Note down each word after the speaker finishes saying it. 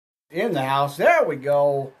In the house. There we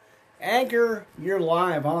go. Anchor, you're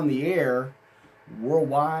live on the air.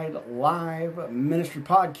 Worldwide Live Ministry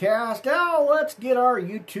Podcast. Now let's get our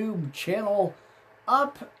YouTube channel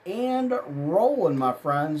up and rolling, my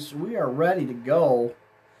friends. We are ready to go.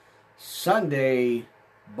 Sunday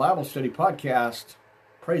Bible Study Podcast.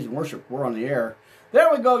 Praise and worship. We're on the air. There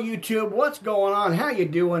we go, YouTube. What's going on? How you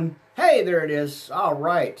doing? Hey, there it is. All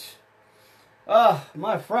right.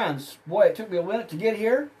 My friends. Boy, it took me a minute to get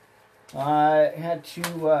here. I had to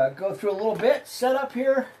go through a little bit, set up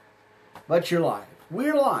here, but you're live.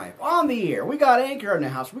 We're live on the air. We got Anchor in the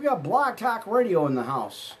house. We got Blog Talk Radio in the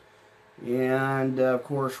house. And, of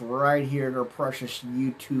course, right here at our precious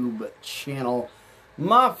YouTube channel.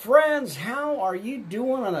 My friends, how are you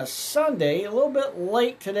doing on a Sunday? A little bit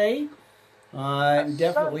late today.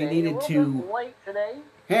 Definitely needed to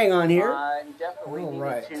hang on here. All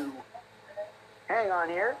right. Hang on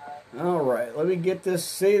here. All right, let me get this.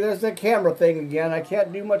 See, there's the camera thing again. I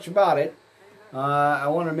can't do much about it. I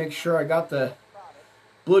want to make sure I got the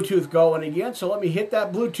Bluetooth going again. So let me hit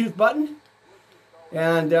that Bluetooth button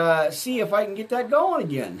and see if I can get that going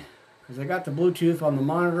again. Because I got the Bluetooth on the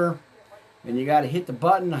monitor, and you got to hit the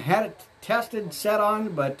button. I had it tested, set on,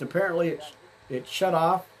 but apparently it shut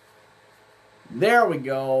off. There we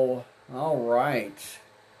go. All right.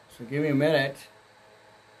 So give me a minute.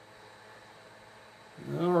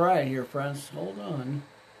 All right, here, friends. Hold on.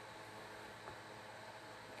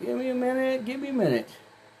 Give me a minute. Give me a minute.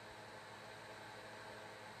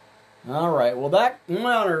 All right. Well, that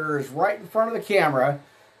monitor is right in front of the camera,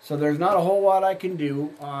 so there's not a whole lot I can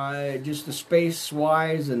do, just the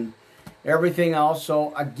space-wise and everything else.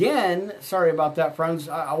 So, again, sorry about that, friends.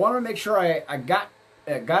 I want to make sure I got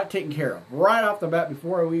it taken care of right off the bat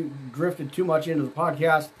before we drifted too much into the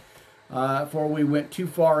podcast. Before we went too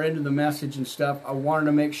far into the message and stuff, I wanted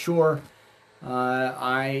to make sure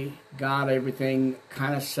I got everything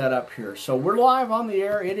kind of set up here. So we're live on the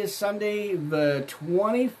air. It is Sunday the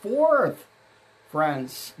 24th,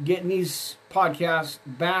 friends. Getting these podcasts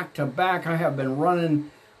back to back. I have been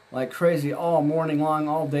running like crazy all morning long,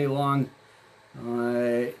 all day long.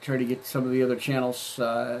 I try to get some of the other channels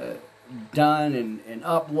done and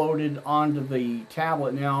uploaded onto the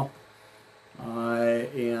tablet now.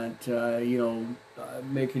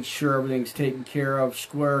 Making sure everything's taken care of,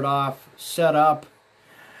 squared off, set up.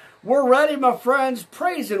 We're ready, my friends.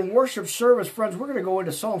 Praise and worship service, friends. We're going to go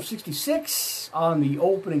into Psalm 66 on the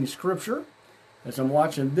opening scripture. As I'm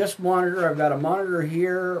watching this monitor, I've got a monitor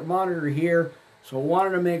here. So I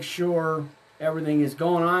wanted to make sure everything is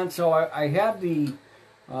going on. So I had the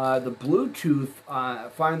Bluetooth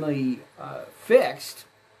finally fixed.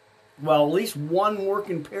 Well, at least one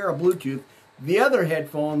working pair of Bluetooth. The other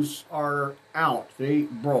headphones are out. They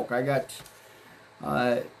broke. I got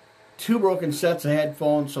two broken sets of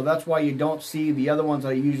headphones, so that's why you don't see the other ones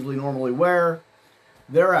I usually normally wear.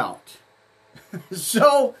 They're out.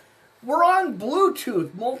 So we're on Bluetooth.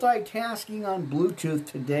 Multitasking on Bluetooth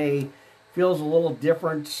today feels a little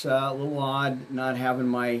different, a little odd not having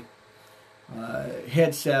my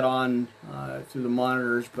headset on through the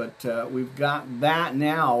monitors, but we've got that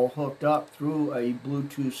now hooked up through a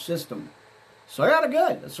Bluetooth system. So I got it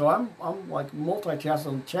good. So I'm like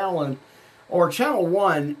multitasking channel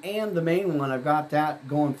 1 and the main one. I've got that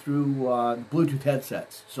going through Bluetooth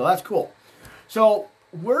headsets. So that's cool. So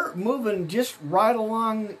we're moving just right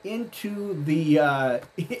along into the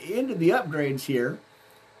upgrades here,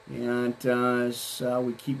 and so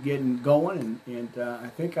we keep getting going. And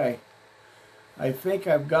I think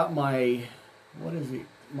I've got my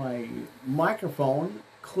my microphone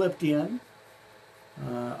clipped in.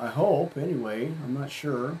 I hope, anyway. I'm not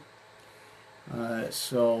sure.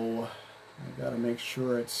 So I got to make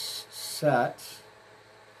sure it's set.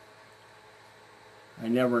 I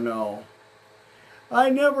never know.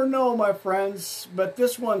 My friends. But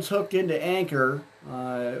this one's hooked into Anchor.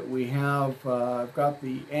 I've got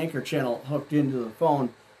the Anchor channel hooked into the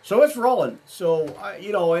phone, so it's rolling. So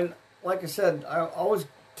and like I said, I always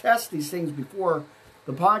test these things before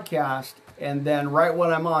the podcast, and then right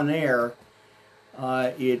when I'm on air,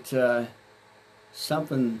 the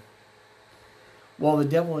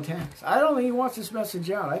devil attacks. I don't think he wants this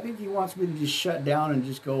message out. I think he wants me to just shut down and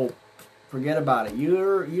just go, forget about it.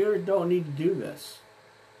 You don't need to do this.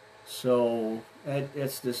 So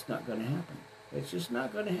it's just not going to happen. It's just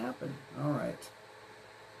not going to happen. All right.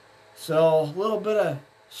 So a little bit of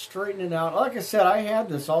straightening out. Like I said, I had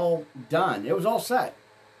this all done. It was all set.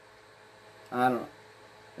 I don't know.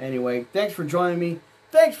 Anyway, thanks for joining me.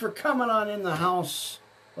 Thanks for coming on in the house.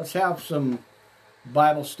 Let's have some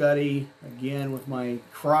Bible study again with my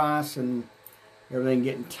cross and everything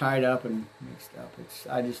getting tied up and mixed up.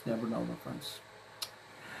 I just never know, my friends.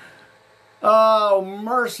 Oh,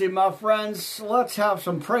 mercy, my friends. Let's have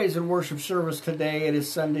some praise and worship service today. It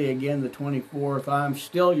is Sunday again, the 24th. I'm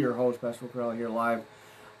still your host, Pastor Crowell, here live,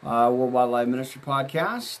 Worldwide Live Ministry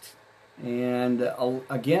Podcast. And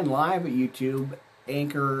again, live at YouTube,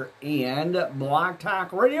 Anchor, and Blog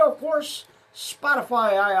Talk Radio, of course,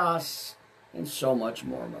 Spotify, iOS, and so much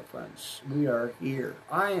more, my friends. We are here.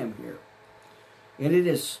 I am here. And it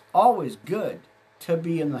is always good to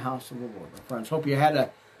be in the house of the Lord, my friends. Hope you had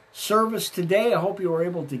a service today. I hope you were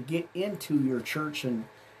able to get into your church and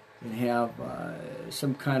have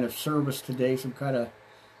some kind of service today, some kind of,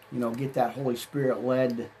 get that Holy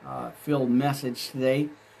Spirit-led, filled message today.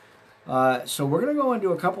 So we're going to go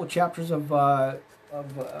into a couple of chapters of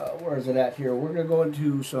where is it at here? We're going to go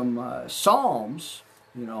into some Psalms,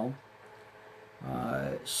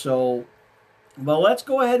 but let's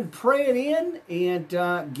go ahead and pray it in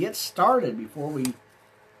and get started before we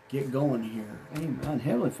get going here. Amen.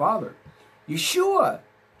 Heavenly Father, Yeshua,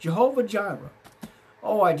 Jehovah Jireh.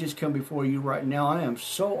 Oh, I just come before you right now. I am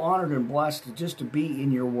so honored and blessed just to be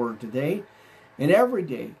in your word today and every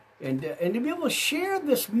day, and to be able to share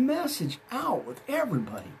this message out with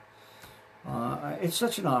everybody. It's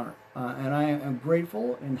such an honor, and I am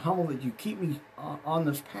grateful and humble that you keep me on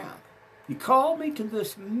this path. You called me to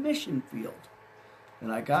this mission field,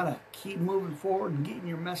 and I got to keep moving forward and getting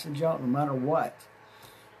your message out no matter what.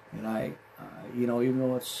 And I, even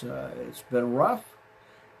though it's been rough,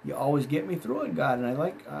 you always get me through it, God. And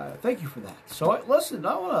I thank you for that. So listen,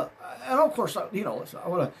 I want to, and of course, I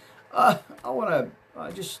want to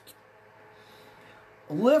just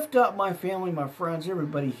lift up my family, my friends,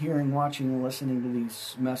 everybody hearing, watching, listening to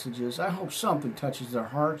these messages. I hope something touches their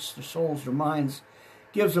hearts, their souls, their minds,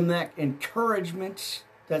 gives them that encouragement,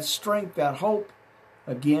 that strength, that hope.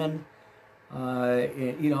 Again.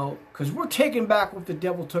 Because we're taking back what the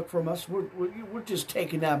devil took from us. We're just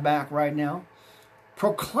taking that back right now,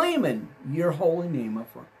 proclaiming your holy name,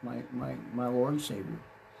 my Lord and Savior,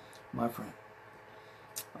 my friend.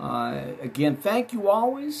 Again, thank you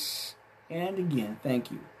always, and again,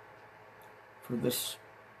 thank you for this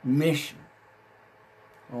mission.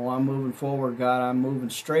 Oh, I'm moving forward, God. I'm moving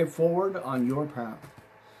straight forward on your path.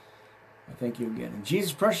 I thank you again. In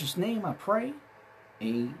Jesus' precious name, I pray.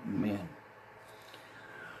 Amen.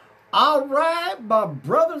 All right, my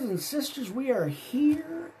brothers and sisters, we are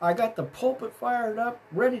here. I got the pulpit fired up,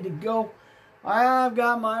 ready to go. I've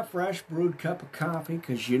got my fresh brewed cup of coffee,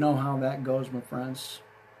 because you know how that goes, my friends.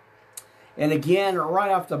 And again,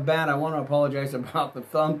 right off the bat, I want to apologize about the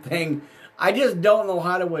thumb thing. I just don't know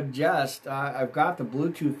how to adjust. I've got the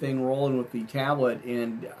Bluetooth thing rolling with the tablet,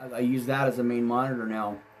 and I use that as a main monitor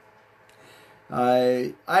now.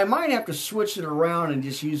 I might have to switch it around and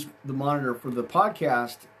just use the monitor for the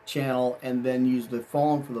podcast channel and then use the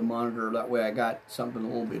phone for the monitor. That way I got something a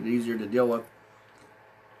little bit easier to deal with.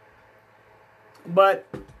 But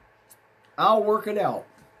I'll work it out.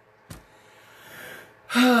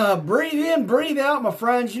 Breathe in, breathe out, my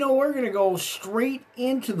friends. We're going to go straight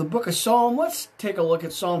into the book of Psalm. Let's take a look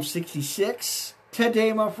at Psalm 66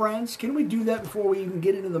 today, my friends. Can we do that before we even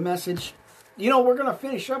get into the message? We're going to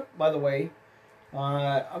finish up, by the way.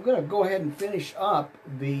 I'm going to go ahead and finish up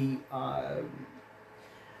the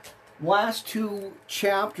last two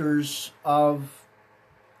chapters of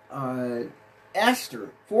Esther,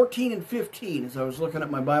 14 and 15, as I was looking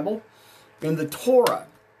at my Bible, in the Torah.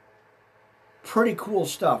 Pretty cool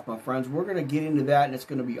stuff, my friends. We're going to get into that, and it's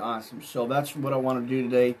going to be awesome. So that's what I want to do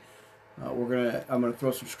today. I'm going to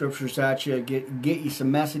throw some scriptures at you, get you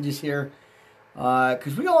some messages here.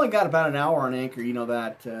 Because we only got about an hour on Anchor,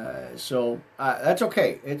 so that's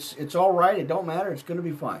okay. It's all right. It don't matter. It's going to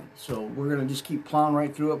be fine. So we're going to just keep plowing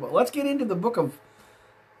right through it. But let's get into the book of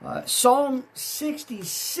Psalm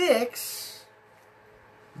 66.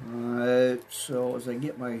 So as I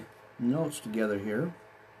get my notes together here.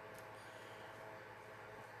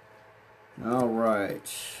 All right.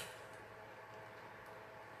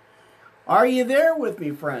 Are you there with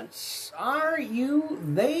me, friends? Are you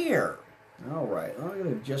there? All right, I'm going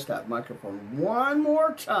to adjust that microphone one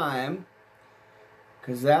more time,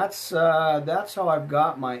 because that's how I've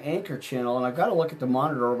got my Anchor channel, and I've got to look at the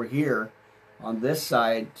monitor over here on this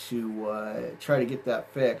side to try to get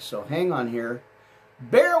that fixed. So hang on here.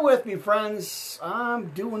 Bear with me, friends. I'm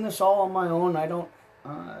doing this all on my own. I don't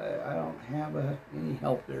have any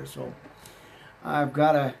help there, so I've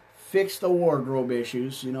got to fix the wardrobe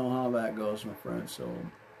issues. You know how that goes, my friends. So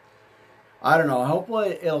I don't know.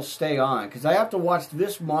 Hopefully it'll stay on, because I have to watch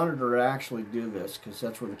this monitor to actually do this, because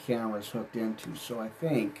that's where the camera is hooked into. So I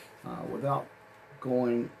think, without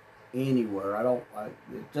going anywhere.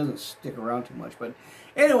 It doesn't stick around too much. But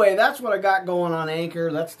anyway, that's what I got going on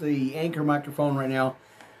Anchor. That's the Anchor microphone right now.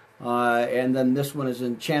 And then this one is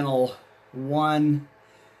in channel 1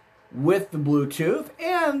 with the Bluetooth,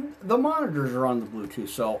 and the monitors are on the Bluetooth,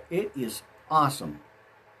 so it is awesome.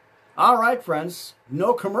 All right, friends,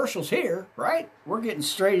 no commercials here, right? We're getting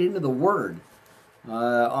straight into the Word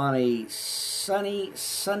on a sunny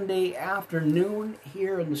Sunday afternoon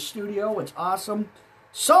here in the studio. It's awesome.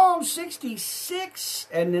 Psalm 66,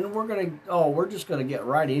 and then we're just gonna get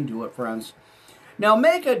right into it, friends. Now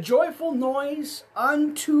make a joyful noise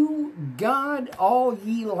unto God, all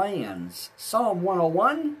ye lands. Psalm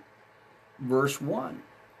 101, verse 1.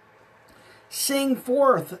 Sing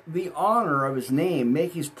forth the honor of his name.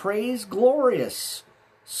 Make his praise glorious.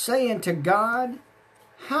 Say unto God,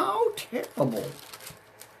 how terrible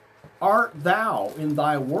art thou in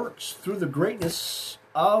thy works. Through the greatness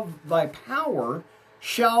of thy power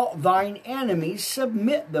shall thine enemies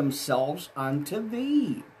submit themselves unto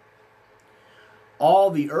thee.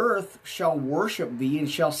 All the earth shall worship thee and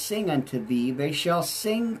shall sing unto thee. They shall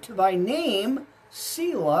sing to thy name,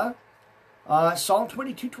 Selah. Psalm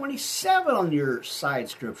 22:27 on your side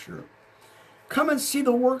scripture. Come and see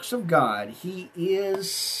the works of God. He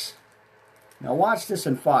is... Now watch this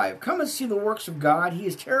in 5. Come and see the works of God. He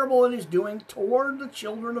is terrible in his doing toward the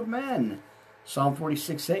children of men. Psalm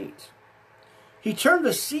 46:8. He turned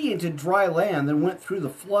the sea into dry land and went through the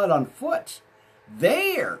flood on foot.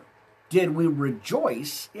 There did we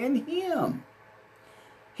rejoice in him.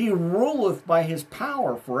 He ruleth by his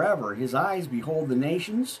power forever. His eyes behold the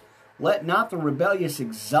nations. Let not the rebellious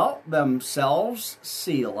exalt themselves.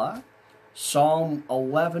 Selah. Psalm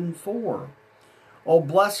 11:4. O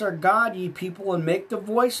bless our God, ye people, and make the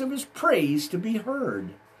voice of his praise to be heard,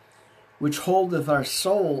 which holdeth our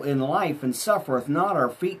soul in life, and suffereth not our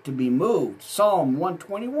feet to be moved. Psalm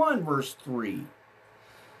 121, verse 3.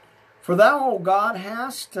 For thou, O God,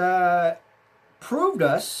 hast proved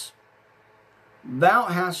us, thou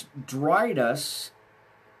hast dried us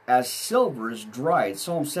as silver is dried.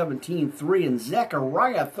 Psalm 17:3, and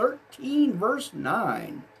Zechariah 13, verse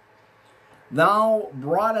 9. Thou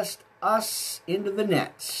broughtest us into the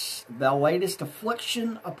nets. Thou laidest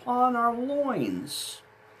affliction upon our loins.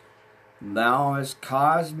 Thou hast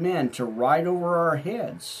caused men to ride over our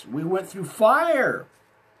heads. We went through fire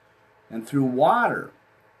and through water.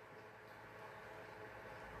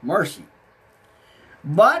 Mercy.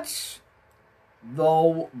 But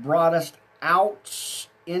thou broughtest out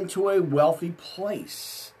into a wealthy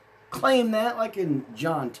place. Claim that, like in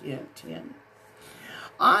John 10:10.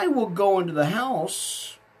 I will go into the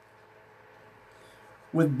house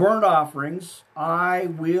with burnt offerings. I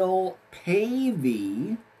will pay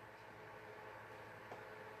thee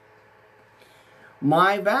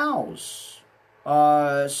my vows.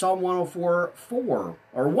 Psalm 104:4,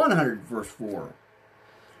 or 100 verse 4.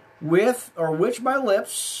 With or which my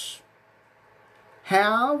lips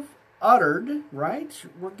have uttered, right?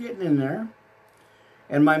 We're getting in there.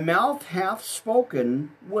 And my mouth hath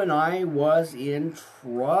spoken when I was in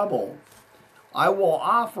trouble. I will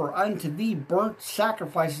offer unto thee burnt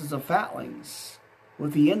sacrifices of fatlings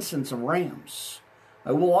with the incense of rams.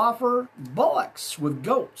 I will offer bullocks with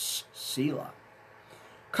goats. Selah.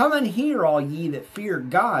 Come and hear, all ye that fear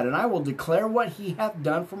God, and I will declare what he hath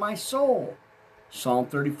done for my soul. Psalm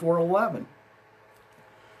 34:11.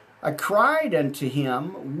 I cried unto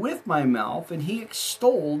him with my mouth, and he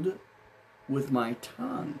extolled with my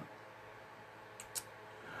tongue.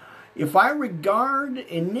 If I regard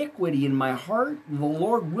iniquity in my heart, the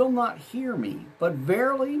Lord will not hear me. But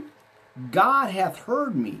verily, God hath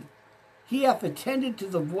heard me. He hath attended to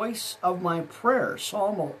the voice of my prayer.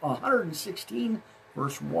 Psalm 116,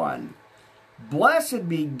 verse 1. Blessed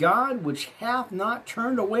be God, which hath not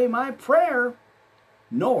turned away my prayer,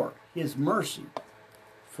 nor his mercy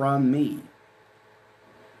from me.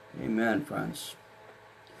 Amen, friends.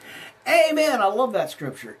 Amen. I love that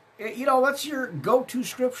scripture. You know, that's your go-to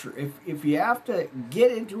scripture. If you have to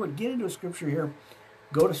get into a scripture here,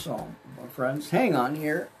 go to Psalm, my friends. Hang on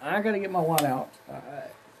here. I got to get my watt out.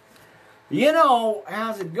 You know,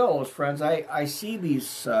 as it goes, friends, I see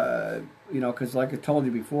these, because like I told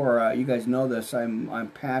you before, you guys know this,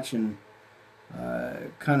 I'm patching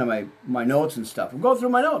kind of my notes and stuff. I'm going through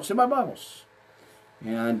my notes in my Bibles.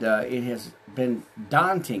 And it has been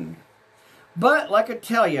daunting. But like I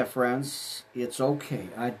tell you, friends, it's okay.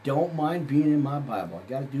 I don't mind being in my Bible. I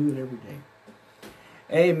got to do it every day.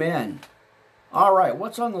 Amen. All right,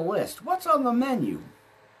 what's on the list? What's on the menu?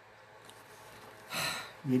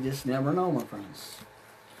 You just never know, my friends.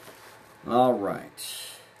 All right.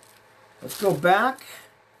 Let's go back.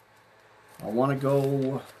 I want to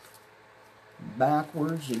go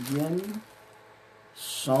backwards again.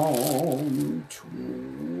 Psalm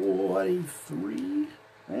 23.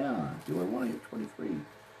 Yeah, do I want to hit 23?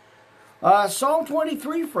 Psalm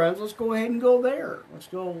 23, friends. Let's go ahead and go there. Let's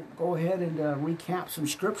go ahead and recap some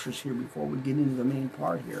scriptures here before we get into the main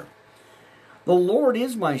part here. The Lord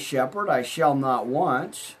is my shepherd, I shall not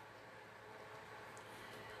want.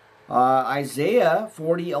 Isaiah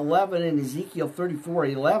 40:11 and Ezekiel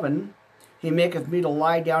 34:11. He maketh me to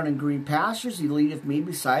lie down in green pastures. He leadeth me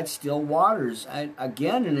beside still waters. And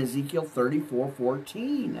again in Ezekiel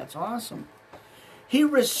 34:14. That's awesome. He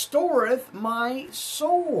restoreth my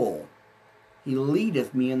soul. He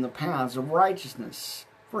leadeth me in the paths of righteousness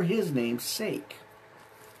for his name's sake.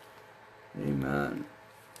 Amen.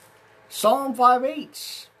 Psalm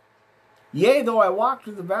 5:8. Yea, though I walk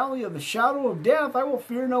through the valley of the shadow of death, I will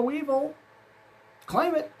fear no evil.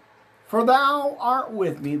 Claim it. For thou art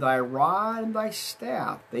with me, thy rod and thy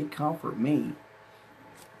staff, they comfort me.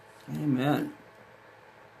 Amen.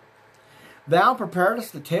 Thou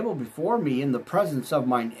preparest the table before me in the presence of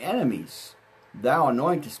mine enemies. Thou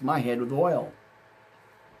anointest my head with oil.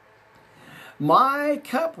 My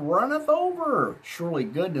cup runneth over. Surely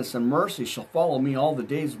goodness and mercy shall follow me all the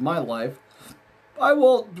days of my life. I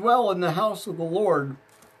will dwell in the house of the Lord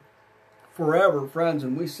forever, friends.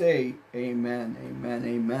 And we say, amen, amen,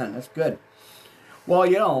 amen. That's good. Well,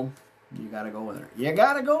 you know, you got to go there. You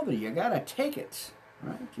got to go there. You got to take it.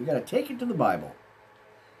 Right? You got to take it to the Bible.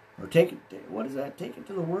 Or take it, what is that? Take it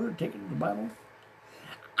to the Word? Take it to the Bible?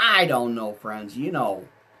 I don't know, friends. You know.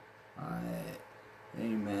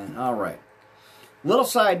 Amen. All right. Little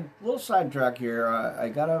sidetrack here. I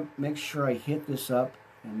got to make sure I hit this up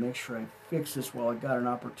and make sure I fix this while I got an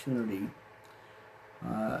opportunity.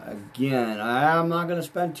 Again, I'm not going to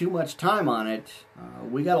spend too much time on it.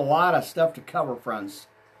 We got a lot of stuff to cover, friends.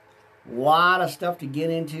 A lot of stuff to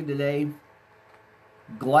get into today.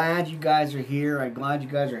 Glad you guys are here. I'm glad you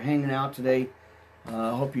guys are hanging out today.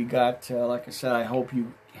 I hope you got, like I said, I hope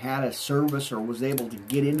you had a service or was able to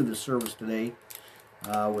get into the service today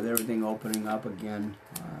with everything opening up again.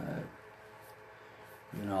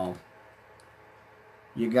 You know,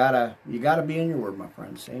 you gotta be in your word, my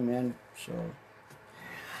friends. Amen. So,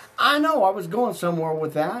 I know I was going somewhere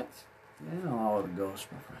with that. You know how it goes,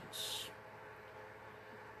 my friends.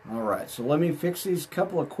 All right, so let me fix these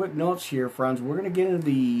couple of quick notes here, friends. We're going to get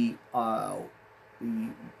into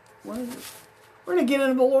what is it? We're going to get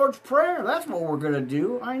into the Lord's Prayer. That's what we're going to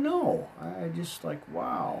do. I know. I just like,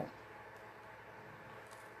 wow.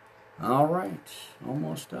 All right,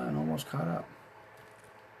 almost done, almost caught up.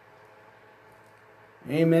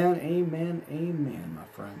 Amen, amen, amen, my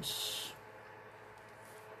friends.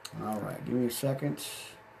 All right, give me a second.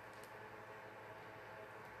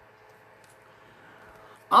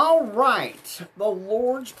 All right, the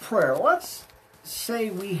Lord's Prayer. Let's say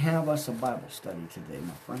we have us a Bible study today,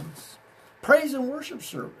 my friends. Praise and worship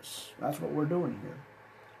service. That's what we're doing here.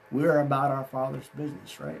 We're about our Father's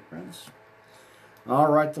business, right, friends?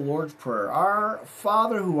 All right, the Lord's Prayer. Our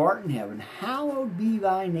Father who art in heaven, hallowed be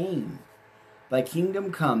thy name. Thy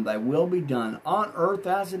kingdom come, thy will be done, on earth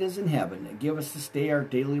as it is in heaven. And give us this day our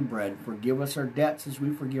daily bread. Forgive us our debts as we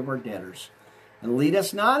forgive our debtors. And lead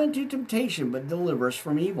us not into temptation, but deliver us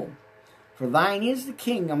from evil. For thine is the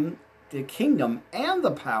kingdom and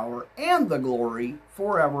the power and the glory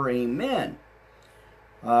forever. Amen.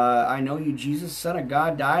 I know you, Jesus, Son of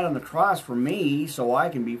God, died on the cross for me, so I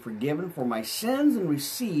can be forgiven for my sins and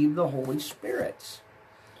receive the Holy Spirit.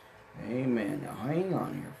 Amen. Now hang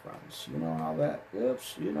on here, friends. You know how that,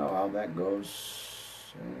 you know how that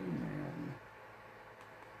goes. Amen.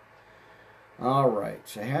 All right,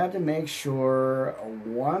 so I had to make sure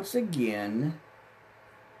once again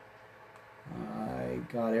I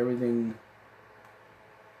got everything.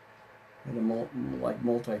 I had to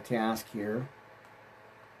multitask here.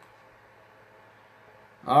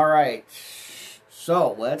 All right,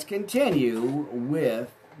 so let's continue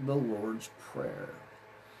with the Lord's Prayer.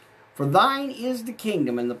 For thine is the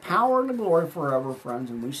kingdom and the power and the glory forever,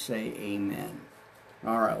 friends, and we say amen.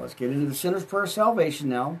 All right, let's get into the sinner's prayer of salvation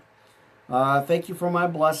now. Thank you for my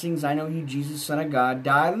blessings. I know you, Jesus, Son of God,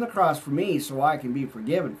 died on the cross for me so I can be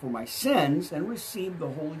forgiven for my sins and receive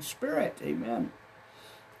the Holy Spirit. Amen.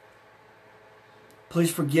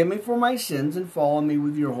 Please forgive me for my sins and follow me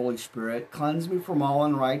with your Holy Spirit. Cleanse me from all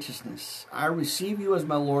unrighteousness. I receive you as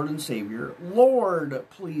my Lord and Savior. Lord,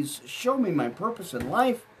 please show me my purpose in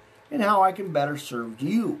life and how I can better serve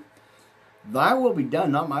you. Thy will be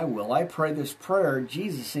done, not my will. I pray this prayer,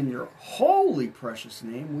 Jesus, in your holy, precious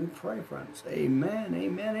name, we pray, friends. Amen,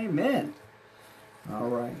 amen, amen. All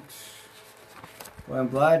right. Well, I'm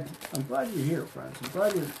glad you're here, friends. I'm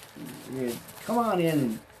glad you come on in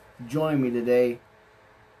and join me today.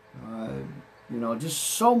 Just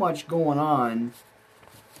so much going on.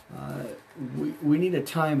 We need a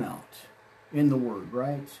timeout in the Word,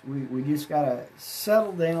 right? We just gotta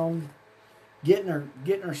settle down, get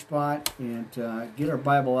in our spot, and get our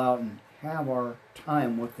Bible out and have our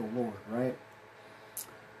time with the Lord, right?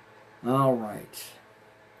 All right.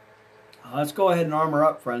 Let's go ahead and armor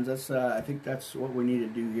up, friends. I think that's what we need to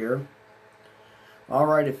do here. All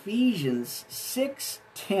right, Ephesians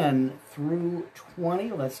 6:10 through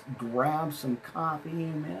 20. Let's grab some coffee,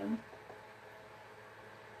 amen.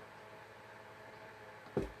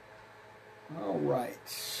 All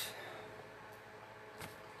right.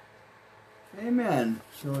 Amen.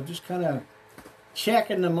 So just kind of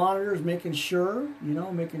checking the monitors, making sure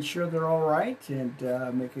they're all right, and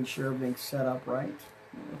making sure everything's set up right.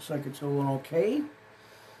 Looks like it's going okay.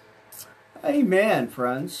 Amen,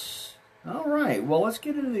 friends. All right. Well, let's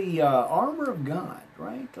get into the armor of God,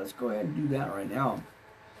 right? Let's go ahead and do that right now.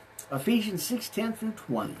 Ephesians 6:10 through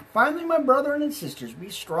 20. Finally, my brethren and sisters, be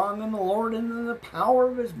strong in the Lord and in the power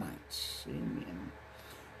of his might. Amen.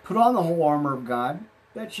 Put on the whole armor of God,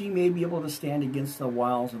 that ye may be able to stand against the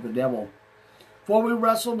wiles of the devil. For we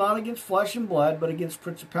wrestle not against flesh and blood, but against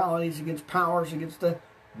principalities, against powers, against the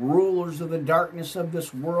rulers of the darkness of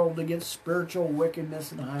this world, against spiritual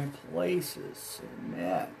wickedness in high places.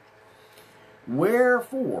 Amen.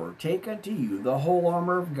 Wherefore, take unto you the whole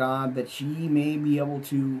armor of God, that ye may be able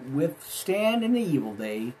to withstand in the evil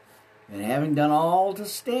day. And having done all to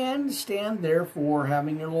stand, stand therefore,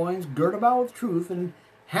 having your loins girt about with truth, and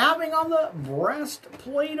having on the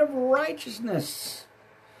breastplate of righteousness,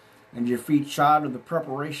 and your feet shod with the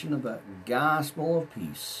preparation of the gospel of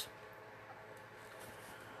peace.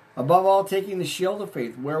 Above all, taking the shield of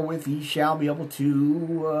faith, wherewith ye shall be able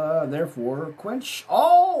to, therefore, quench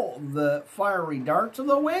all the fiery darts of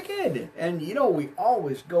the wicked. And, we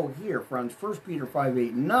always go here, friends, 1 Peter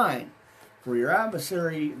 5:8-9. For your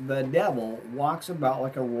adversary, the devil, walks about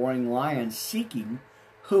like a roaring lion, seeking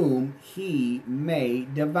whom he may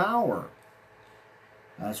devour.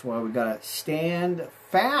 That's why we got to stand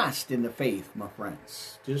fast in the faith, my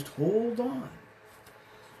friends. Just hold on.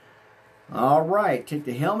 All right, take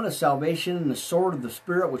the helmet of salvation and the sword of the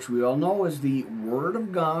Spirit, which we all know is the Word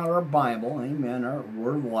of God, our Bible, amen, our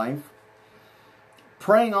Word of life.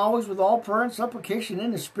 Praying always with all prayer and supplication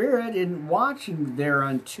in the Spirit, and watching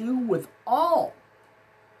thereunto with all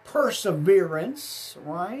perseverance,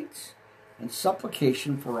 right, and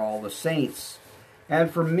supplication for all the saints. And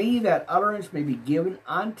for me that utterance may be given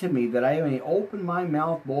unto me, that I may open my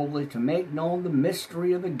mouth boldly to make known the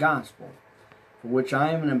mystery of the gospel, for which I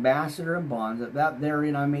am an ambassador in bonds, that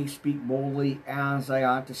therein I may speak boldly as I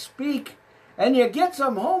ought to speak. And you get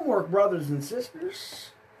some homework, brothers and sisters.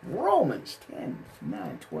 Romans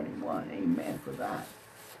 10:9-21. Amen for that.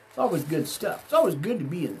 It's always good stuff. It's always good to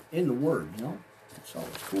be in the Word, It's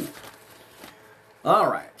always cool. All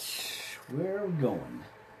right. Where are we going?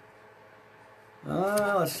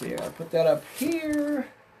 Let's see. I'll put that up here.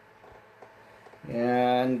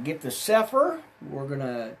 And get the Sefer. We're going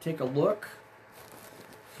to take a look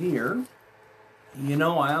here.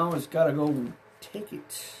 I always got to go take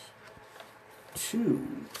it to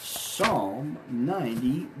Psalm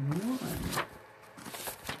 91.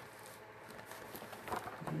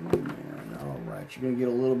 Amen. All right, you're going to get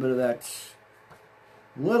a little bit of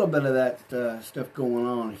that stuff going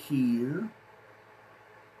on here.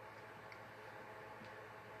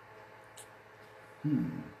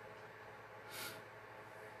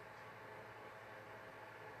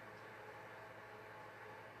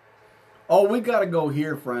 Oh, we got to go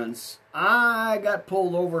here, friends. I got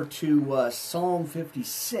pulled over to Psalm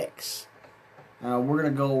 56. We're going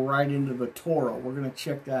to go right into the Torah. We're going to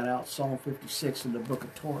check that out, Psalm 56 in the book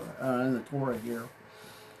of Torah, in the Torah here.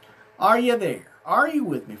 Are you there? Are you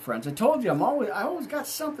with me, friends? I told you, I always got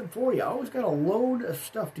something for you. I always got a load of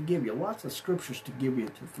stuff to give you, lots of scriptures to give you,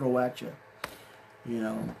 to throw at you.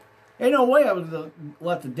 Ain't no way I would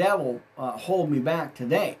let the devil hold me back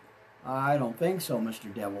today. I don't think so,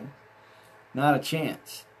 Mr. Devil. Not a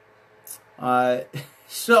chance. I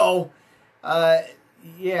told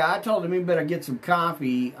him he better get some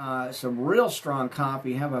coffee, some real strong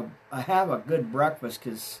coffee, have a good breakfast,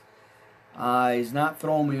 because he's not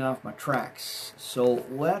throwing me off my tracks. So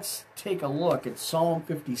let's take a look at Psalm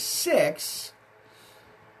 56.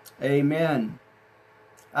 Amen.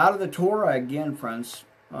 Out of the Torah again, friends.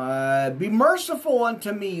 Be merciful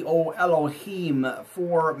unto me, O Elohim,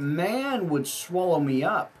 for man would swallow me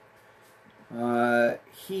up.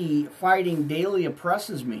 He, fighting daily,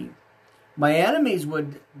 oppresses me. My enemies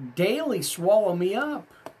would daily swallow me up.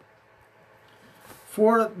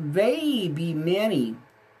 For they be many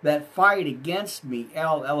that fight against me,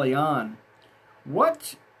 El Elyon.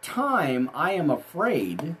 What time I am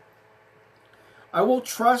afraid, I will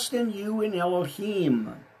trust in you in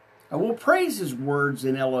Elohim. I will praise his words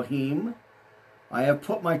in Elohim. I have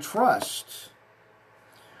put my trust.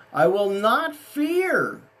 I will not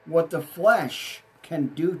fear what the flesh can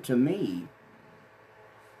do to me.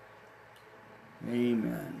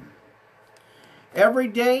 Amen. Every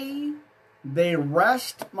day they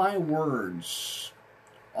wrest my words.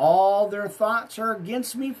 All their thoughts are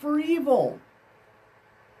against me for evil.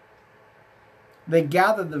 They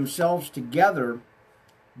gather themselves together.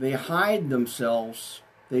 They hide themselves.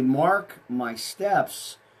 They mark my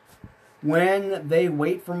steps. When they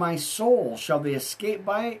wait for my soul, shall they escape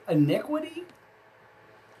by iniquity?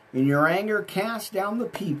 In your anger cast down the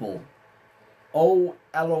people, O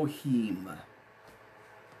Elohim.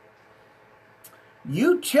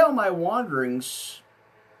 You tell my wanderings,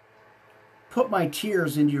 put my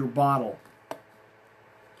tears into your bottle.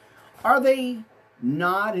 Are they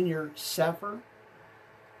not in your Sefer?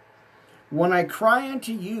 When I cry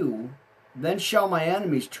unto you, then shall my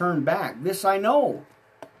enemies turn back. This I know,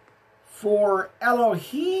 for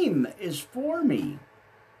Elohim is for me.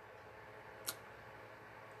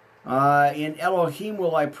 In Elohim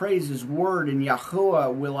will I praise his word. In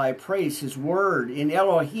Yahuwah will I praise his word. In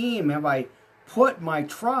Elohim have I put my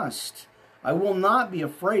trust. I will not be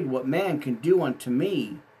afraid what man can do unto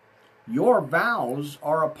me. Your vows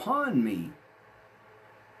are upon me.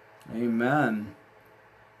 Amen.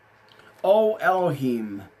 O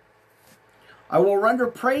Elohim, I will render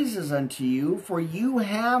praises unto you, for you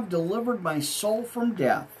have delivered my soul from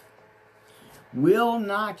death. Will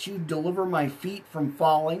not you deliver my feet from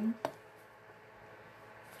falling,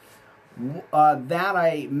 that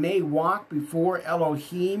I may walk before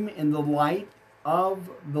Elohim in the light of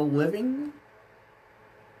the living?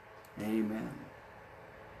 Amen.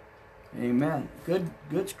 Amen.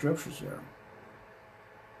 Good scriptures there.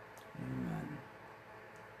 Amen.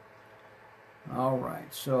 All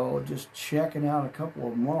right, so just checking out a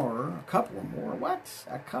couple more. What?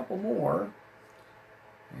 A couple more.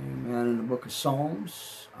 Amen. In the book of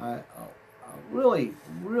Psalms. I really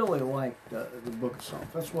like the book of Psalms.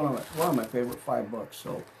 That's one of my favorite 5 books.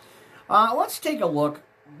 So let's take a look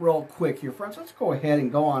real quick here, friends. Let's go ahead and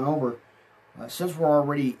go on over. Since we're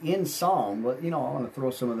already in Psalm, but I want to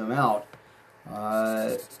throw some of them out.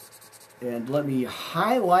 And let me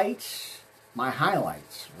highlight my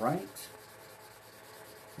highlights, right?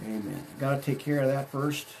 Amen. Got to take care of that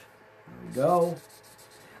first. There we go.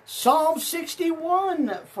 Psalm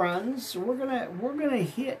 61, friends. We're gonna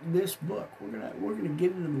hit this book. We're gonna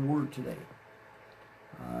get into the Word today.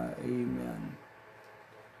 Amen.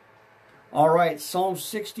 All right, Psalm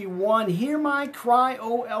 61. Hear my cry,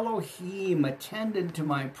 O Elohim. Attend unto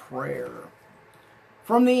my prayer.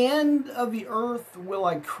 From the end of the earth will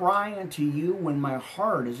I cry unto you when my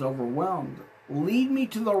heart is overwhelmed. Lead me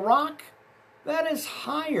to the rock that is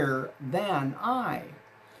higher than I.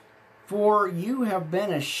 For you have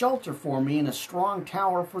been a shelter for me and a strong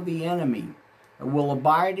tower for the enemy. I will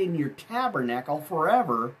abide in your tabernacle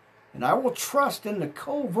forever, and I will trust in the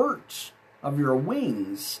coverts of your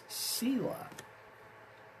wings. Selah.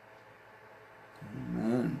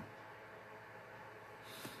 Amen.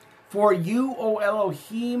 For you, O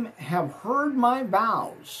Elohim, have heard my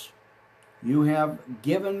vows. You have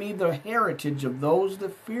given me the heritage of those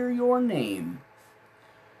that fear your name.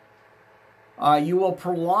 You will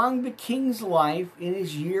prolong the king's life in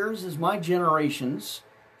his years as my generations.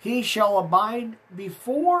 He shall abide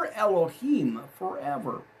before Elohim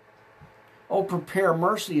forever. O prepare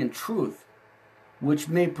mercy and truth, which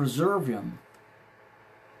may preserve him.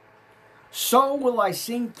 So will I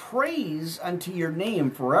sing praise unto your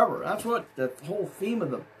name forever. That's what the whole theme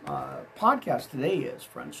of the podcast today is,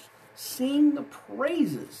 friends. Sing the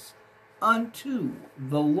praises unto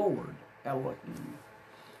the Lord Elohim.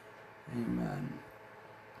 Amen.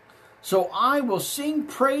 So I will sing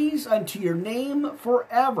praise unto your name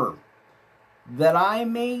forever, that I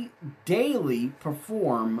may daily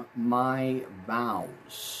perform my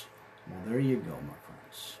vows. Well, there you go, my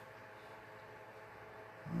friends.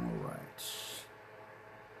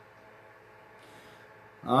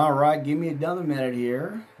 All right, give me another minute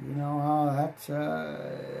here. You know how that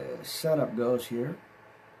setup goes here.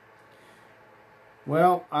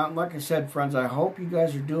 Well, like I said, friends, I hope you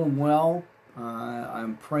guys are doing well.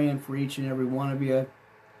 I'm praying for each and every one of you.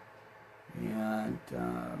 And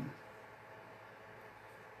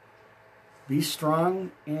be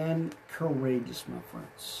strong and courageous, my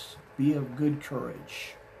friends. Be of good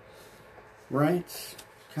courage. Right?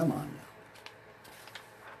 Come on now.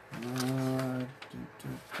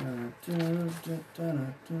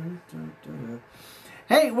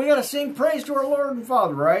 Hey, we got to sing praise to our Lord and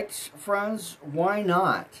Father, right? Friends, why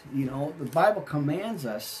not? You know, the Bible commands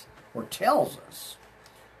us, or tells us,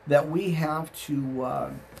 that we have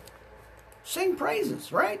to sing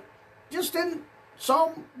praises, right? Just in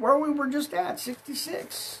Psalm, where we were just at,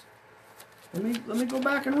 66. Let me go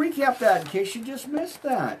back and recap that in case you just missed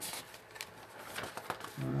that.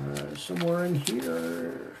 Somewhere in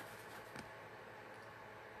here.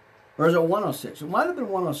 Or is it 106? It might have been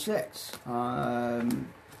 106. As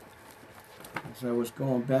I was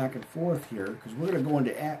going back and forth here, because we're going to go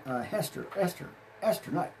into Esther,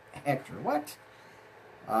 not Hector. What?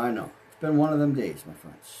 I know. It's been one of them days, my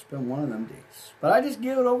friends. It's been one of them days. But I just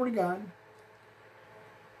give it over to God.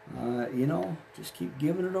 You know, just keep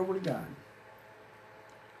giving it over to God.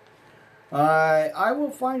 I will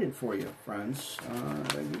find it for you, friends.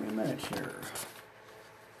 Give me a minute here.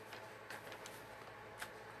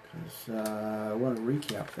 Because I want to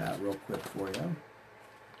recap that real quick for you.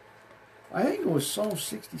 I think it was Psalm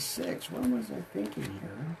 66. What was I thinking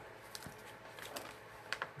here?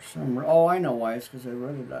 Oh, I know why. It's because I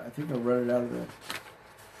read it. I think I read it out of the...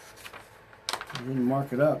 I didn't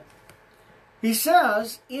mark it up. He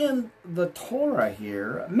says in the Torah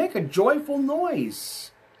here, make a joyful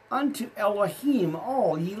noise unto Elohim,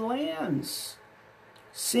 all ye lands.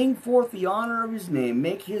 Sing forth the honor of his name.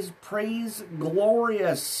 Make his praise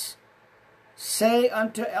glorious. Say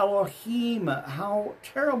unto Elohim, how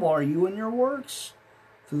terrible are you in your works?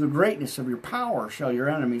 Through the greatness of your power shall your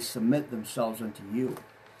enemies submit themselves unto you.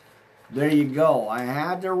 There you go. I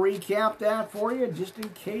had to recap that for you just in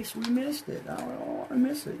case we missed it. I don't want to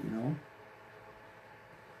miss it, you know.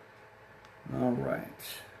 All right.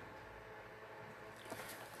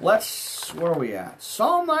 Where are we at?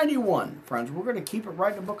 Psalm 91, friends. We're going to keep it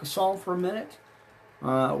right in the book of Psalm for a minute.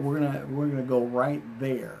 We're gonna go right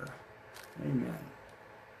there. Amen.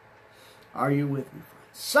 Are you with me, friends?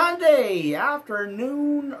 Sunday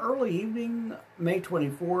afternoon, early evening, May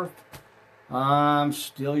 24th. I'm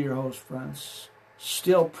still your host, friends.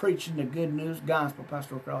 Still preaching the good news gospel.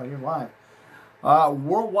 Pastor Crowley here live.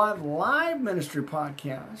 Worldwide Live Ministry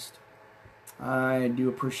Podcast. I do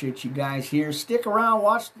appreciate you guys here. Stick around,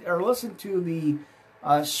 watch or listen to the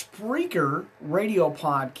Spreaker radio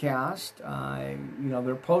podcast. You know,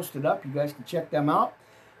 they're posted up. You guys can check them out.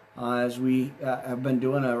 As we have been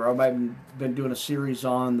doing I've been doing a series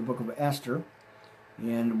on the book of Esther.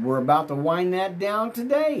 And we're about to wind that down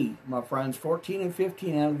today, my friends. 14 and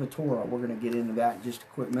 15 out of the Torah. We're going to get into that in just a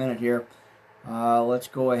quick minute here. Let's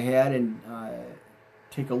go ahead and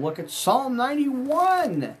take a look at Psalm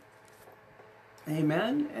 91.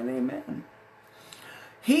 Amen and amen.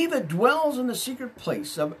 He that dwells in the secret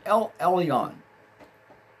place of El Elyon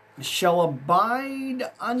shall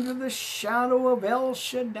abide under the shadow of El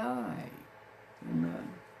Shaddai. Amen.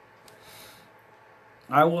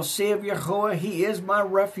 I will say of Yahweh, he is my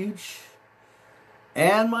refuge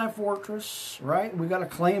and my fortress, right? We got to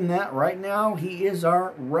claim that right now. He is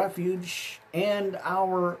our refuge and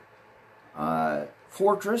our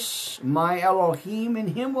fortress. My Elohim,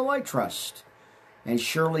 in him will I trust. And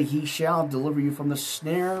surely he shall deliver you from the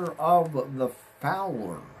snare of the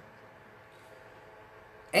fowler.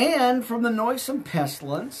 And from the noisome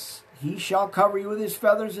pestilence, he shall cover you with his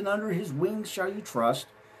feathers, and under his wings shall you trust.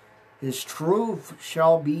 His truth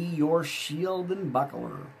shall be your shield and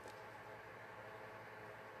buckler.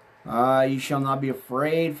 You shall not be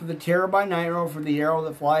afraid for the terror by night, nor for the arrow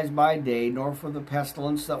that flies by day, nor for the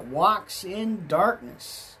pestilence that walks in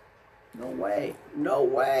darkness. No way. No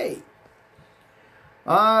way.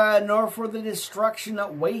 Nor for the destruction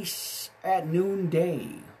that wastes at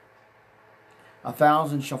noonday.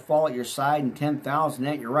 1,000 shall fall at your side, and 10,000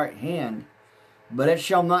 at your right hand. But it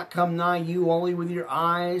shall not come nigh you. Only with your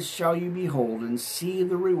eyes shall you behold, and see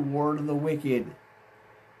the reward of the wicked.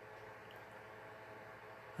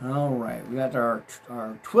 All right, we got our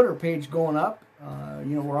Twitter page going up.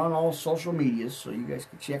 You know, we're on all social medias, so you guys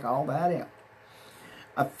can check all that out.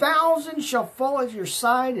 1,000 shall fall at your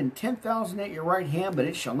side, and 10,000 at your right hand, but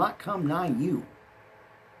it shall not come nigh you.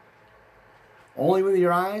 Only with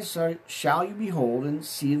your eyes shall you behold, and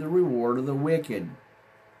see the reward of the wicked.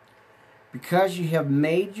 Because you have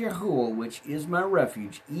made Yahuwah, which is my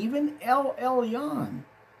refuge, even El Elyon,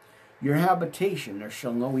 your habitation, there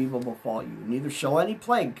shall no evil befall you. Neither shall any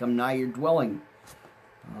plague come nigh your dwelling.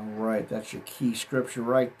 All right, that's your key scripture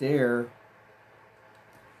right there.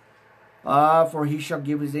 For he shall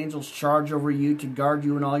give his angels charge over you to guard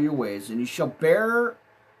you in all your ways. And they shall bear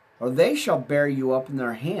you up in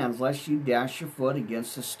their hands, lest you dash your foot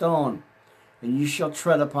against a stone. And you shall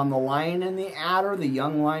tread upon the lion and the adder, the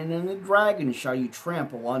young lion and the dragon shall you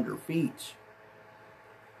trample under feet.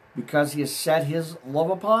 Because he has set his love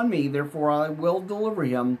upon me, therefore I will deliver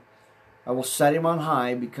him. I will set him on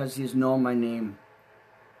high, because he has known my name.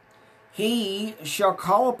 He shall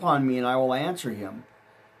call upon me, and I will answer him.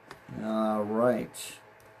 All right.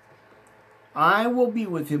 I will be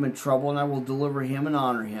with him in trouble, and I will deliver him and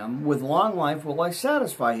honor him. With long life will I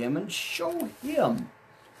satisfy him and show him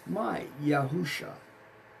my Yahusha,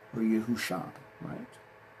 or Yahusha, right?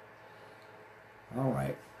 All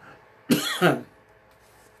right.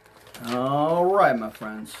 All right, my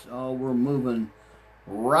friends. Oh, we're moving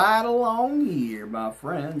right along here, my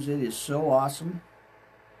friends. It is so awesome.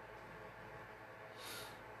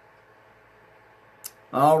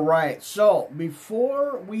 All right, so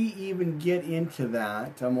before we even get into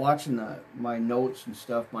that, I'm watching my notes and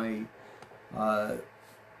stuff. I don't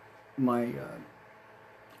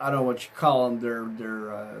know what you call them.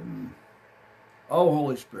 They're oh,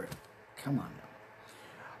 Holy Spirit, come on now.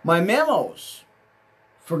 My memos,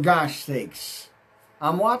 for gosh sakes,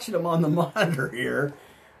 I'm watching them on the monitor here.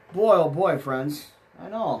 Boy, oh boy, friends, I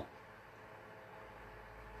know.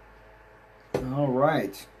 All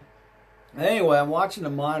right. Anyway, I'm watching the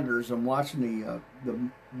monitors. I'm watching the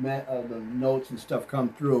notes and stuff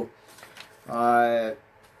come through. A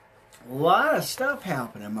lot of stuff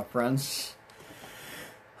happening, my friends.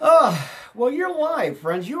 Well, you're live,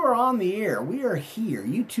 friends. You are on the air. We are here,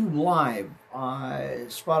 YouTube Live,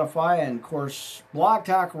 Spotify, and of course, Blog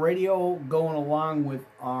Talk Radio, going along with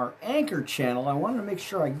our Anchor channel. I wanted to make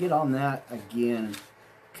sure I get on that again.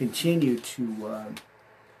 Continue to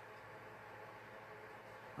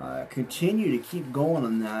keep going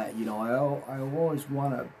on that. You know, I always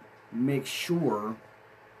want to make sure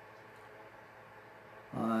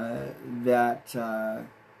that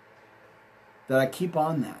I keep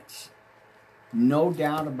on that. No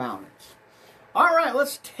doubt about it. All right,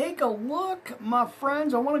 let's take a look, my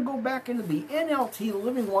friends. I want to go back into the NLT,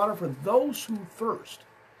 Living Water for Those Who Thirst.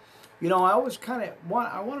 You know, I always I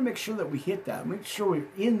want to make sure that we hit that. Make sure we're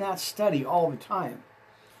in that study all the time.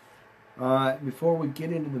 Before we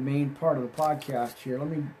get into the main part of the podcast here, let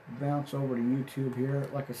me bounce over to YouTube here.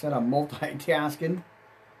 Like I said, I'm multitasking.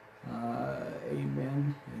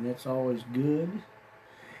 Amen. And it's always good.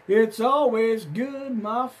 It's always good,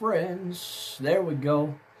 my friends. There we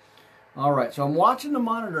go. All right, so I'm watching the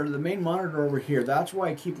monitor, the main monitor over here. That's why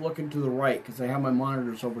I keep looking to the right, because I have my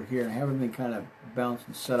monitors over here. And I have everything kind of bounced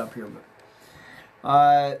and set up here.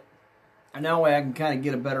 But and that way I can kind of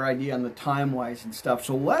get a better idea on the time-wise and stuff.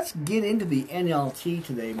 So let's get into the NLT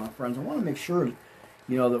today, my friends. I want to make sure,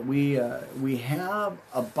 you know, that we have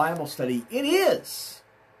a Bible study. It is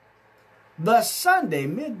the Sunday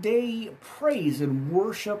Midday Praise and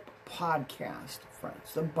Worship Podcast,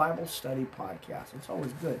 friends. The Bible Study Podcast. It's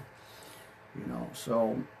always good, you know.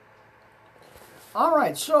 So, all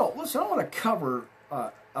right. So, listen, I want to cover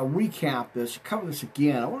cover this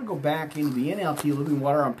again. I want to go back into the NLT Living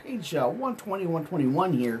Water on page 120,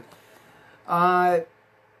 121 here.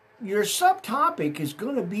 Your subtopic is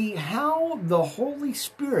going to be how the Holy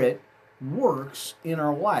Spirit works in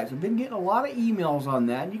our lives. I've been getting a lot of emails on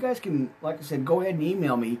that. And you guys can, like I said, go ahead and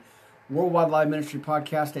email me, Worldwide Live Ministry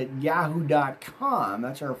Podcast at yahoo.com.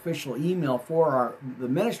 That's our official email for the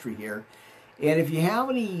ministry here. And if you have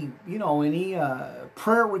any, you know, any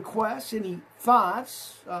prayer requests, any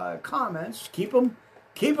thoughts, comments, keep them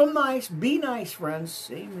nice. Be nice,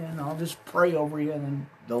 friends. Amen. I'll just pray over you and then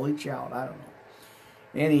delete you out. I don't know.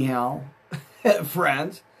 Anyhow,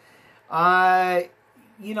 friends,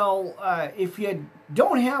 you know, if you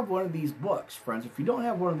don't have one of these books, friends, if you don't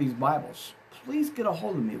have one of these Bibles, please get a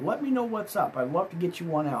hold of me. Let me know what's up. I'd love to get you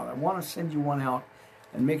one out. I want to send you one out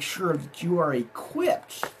and make sure that you are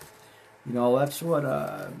equipped. You know, that's what,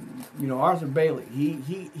 you know, Arthur Bailey,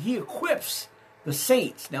 he equips the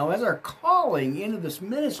saints. Now, as our calling into this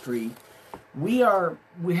ministry, we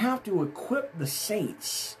have to equip the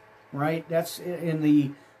saints, right? That's in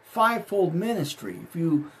the fivefold ministry. If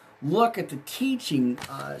you look at the teaching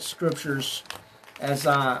scriptures, as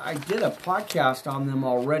I did a podcast on them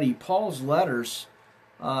already, Paul's letters,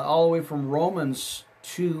 all the way from Romans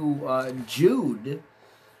to Jude.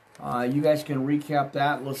 You guys can recap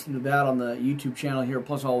that, listen to that on the YouTube channel here,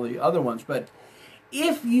 plus all the other ones. But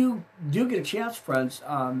if you do get a chance, friends,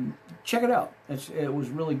 check it out. It was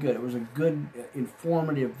really good. It was a good,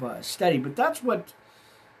 informative study. But that's what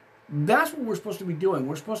we're supposed to be doing.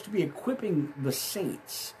 We're supposed to be equipping the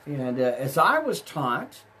saints. And as I was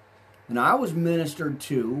taught, and I was ministered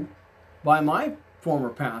to by my former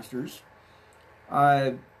pastors,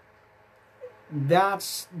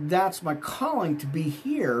 that's my calling, to be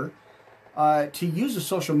here to use the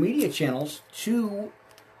social media channels to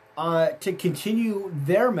continue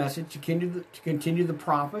their message, to continue the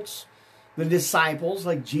prophets, the disciples,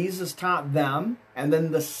 like Jesus taught them, and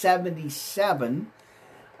then the 77,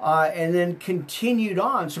 and then continued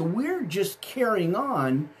on. So we're just carrying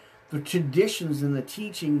on the traditions and the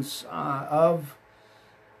teachings of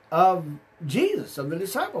Jesus, of the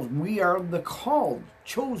disciples. We are the called,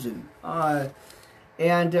 chosen,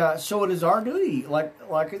 and so it is our duty, like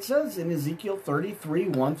it says in Ezekiel 33,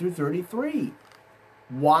 1 through 33,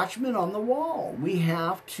 watchmen on the wall. We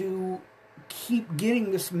have to keep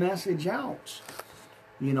getting this message out.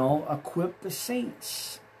 You know, equip the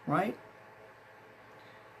saints, right?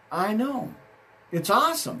 I know. It's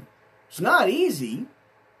awesome. It's not easy.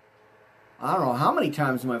 I don't know how many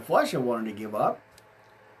times in my flesh I wanted to give up.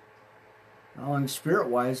 Well, and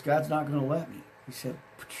spirit-wise, God's not going to let me. He said,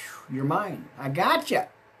 you're mine. I got you.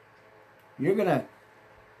 You're going to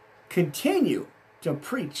continue to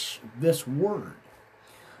preach this word.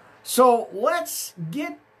 So let's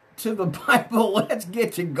get to the Bible. Let's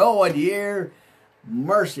get to going here.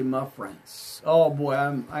 Mercy, my friends. Oh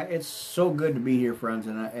boy, it's so good to be here, friends.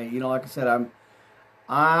 And like I said,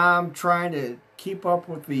 I'm trying to keep up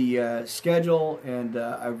with the schedule, and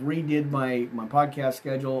I've redid my podcast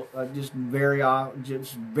schedule just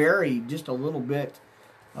a little bit.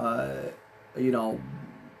 A little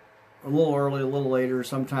early, a little later,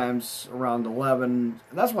 sometimes around 11.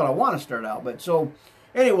 That's what I want to start out. But so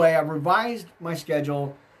anyway, I've revised my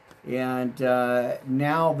schedule. And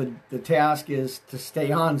now the task is to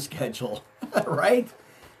stay on schedule, right?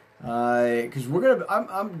 Because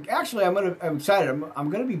I'm excited. I'm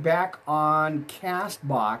gonna be back on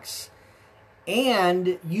Castbox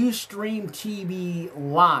and Ustream TV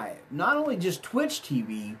Live. Not only just Twitch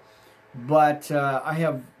TV, but I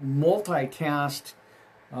have multitasked.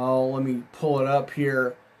 Oh, let me pull it up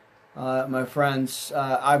here, my friends.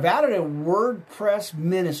 I've added a WordPress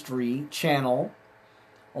ministry channel,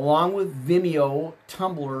 along with Vimeo,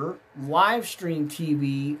 Tumblr, Livestream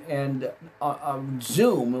TV, and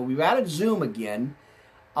Zoom. We've added Zoom again.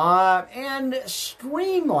 And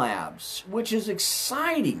Streamlabs, which is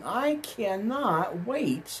exciting. I cannot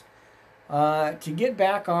wait to get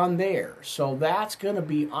back on there. So that's going to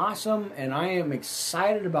be awesome, and I am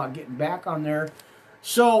excited about getting back on there.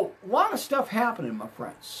 So a lot of stuff happening, my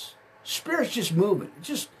friends. Spirit's just moving.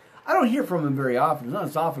 I don't hear from him very often, not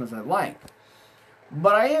as often as I'd like.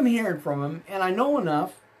 But I am hearing from him, and I know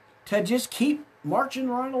enough to just keep marching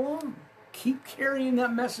right along. Keep carrying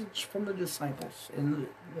that message from the disciples, and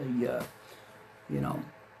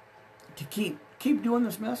to keep doing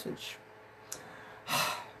this message.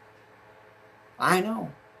 I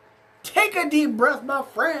know. Take a deep breath, my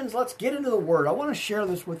friends. Let's get into the Word. I want to share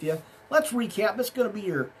this with you. Let's recap. This is going to be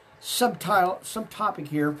your subtopic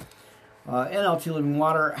here. NLT Living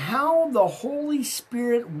Water, how the Holy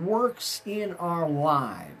Spirit works in our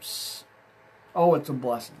lives. Oh, it's a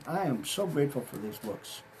blessing. I am so grateful for these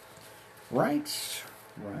books. Right.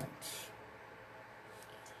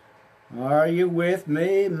 Are you with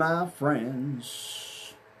me, my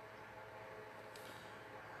friends?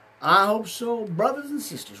 I hope so, brothers and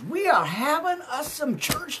sisters. We are having us some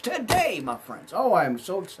church today, my friends. Oh, I am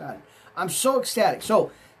so excited. I'm so ecstatic.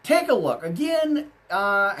 So, take a look. Again,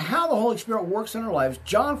 how the Holy Spirit works in our lives.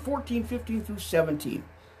 John 14, 15 through 17.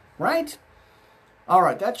 Right? All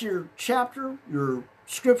right, that's your chapter, your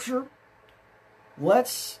scripture.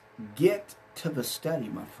 Let's get to the study,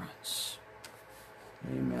 my friends.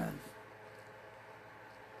 Amen.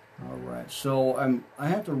 All right, so I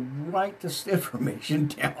have to write this information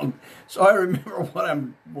down so I remember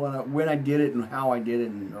when I did it and how I did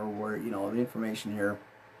it, or where, the information here.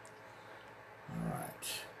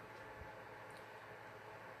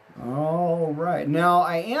 All right. Now,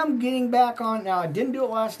 I am getting back on. Now, I didn't do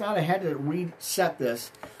it last night. I had to reset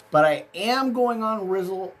this. But I am going on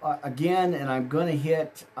Rizzle again, and I'm going to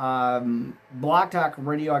hit Block Talk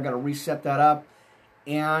Radio. I got to reset that up.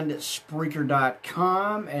 And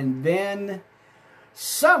Spreaker.com. And then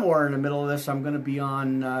somewhere in the middle of this, I'm going to be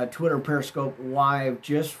on Twitter Periscope Live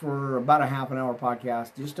just for about a half an hour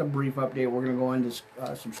podcast. Just a brief update. We're going to go into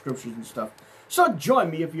some scriptures and stuff. So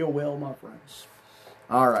join me if you will, my friends.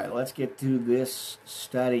 All right, let's get to this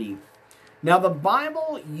study. Now, the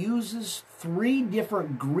Bible uses 3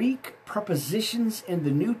 different Greek prepositions in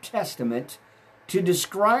the New Testament to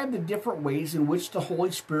describe the different ways in which the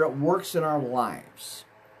Holy Spirit works in our lives.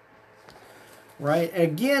 Right?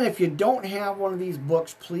 Again, if you don't have one of these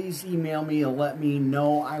books, please email me and let me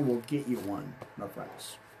know. I will get you one, my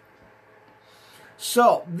friends.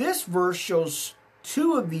 So, this verse shows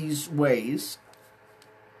 2 of these ways.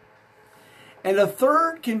 And a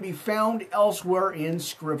third can be found elsewhere in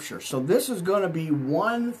Scripture. So this is going to be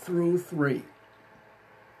 1 through 3.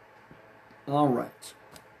 All right.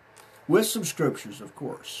 With some scriptures, of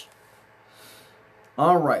course.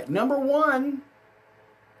 All right. Number 1,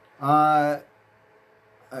 I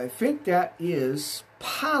think that is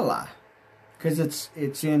pala, because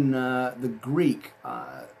it's in the Greek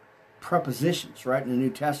prepositions, right, in the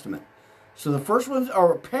New Testament. So the first one's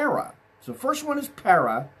para. So the first one is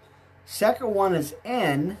para. Second one is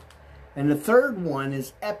en, and the third one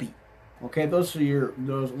is epi. Okay, there's a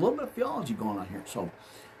little bit of theology going on here. So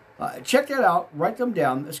check that out. Write them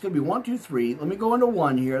down. It's going to be 1, 2, 3. Let me go into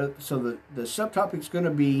 1 here. So the subtopic is going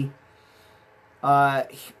to be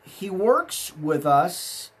he works with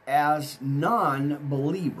us as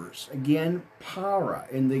non-believers. Again, para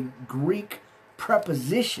in the Greek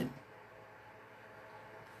preposition.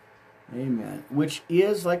 Amen. Which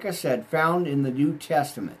is, like I said, found in the New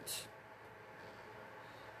Testament.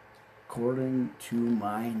 According to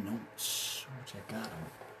my notes, which I got.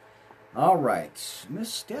 All right.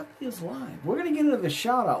 Miss Stephanie is live. We're going to get into the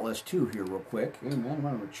shout-out list, too, here real quick. Amen. I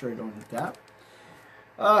want to make sure I don't hit that.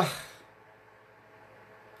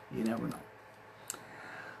 You never know.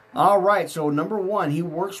 All right. So, number 1, he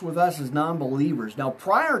works with us as non-believers. Now,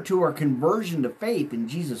 prior to our conversion to faith in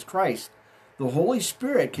Jesus Christ, the Holy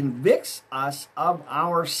Spirit convicts us of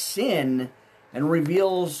our sin and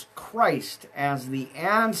reveals Christ as the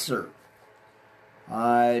answer.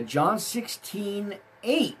 John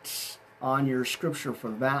 16:8 on your scripture for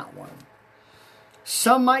that one.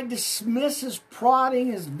 Some might dismiss his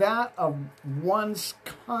prodding as that of one's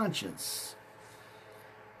conscience.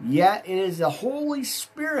 Yet it is the Holy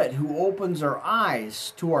Spirit who opens our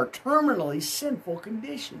eyes to our terminally sinful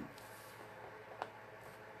condition.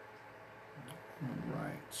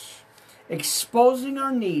 Right. Exposing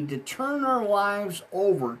our need to turn our lives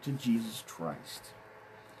over to Jesus Christ.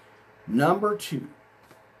 Number 2.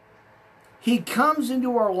 He comes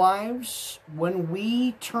into our lives when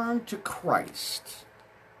we turn to Christ.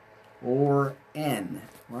 Or N,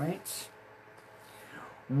 right?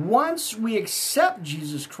 Once we accept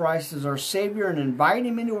Jesus Christ as our Savior and invite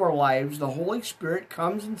Him into our lives, the Holy Spirit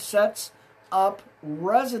comes and sets up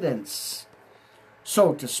residence,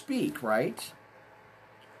 so to speak, right?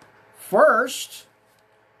 First,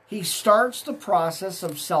 He starts the process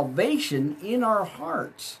of salvation in our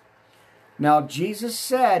hearts. Now, Jesus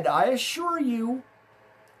said, I assure you,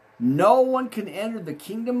 no one can enter the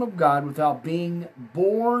kingdom of God without being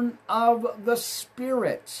born of the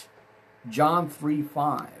Spirit. John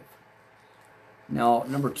 3:5. Now,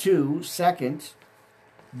 number 2, second,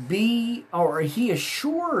 He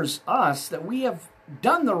assures us that we have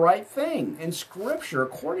done the right thing. In Scripture,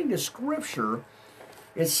 according to Scripture,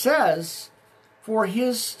 it says, for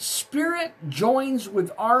His Spirit joins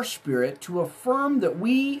with our spirit to affirm that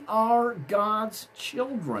we are God's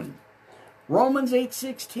children. Romans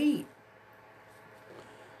 8:16.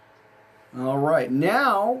 All right,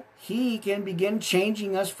 now He can begin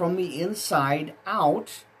changing us from the inside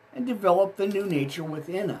out and develop the new nature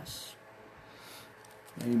within us.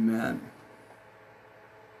 Amen.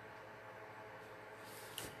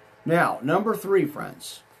 Now, number 3,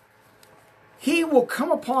 friends. He will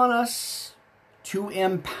come upon us to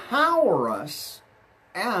empower us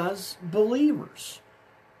as believers.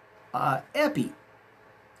 Epi.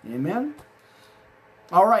 Amen?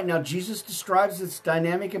 All right, now Jesus describes this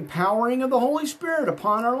dynamic empowering of the Holy Spirit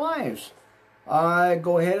upon our lives.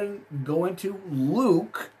 Go ahead and go into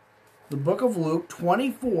Luke, the book of Luke,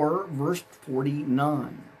 24, verse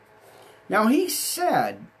 49. Now he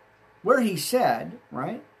said,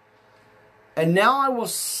 right? And now I will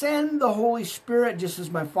send the Holy Spirit just as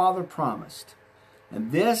my Father promised.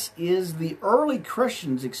 And this is the early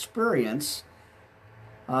Christians' experience,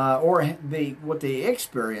 what they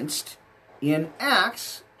experienced in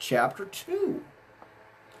Acts chapter 2.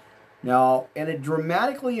 Now, and it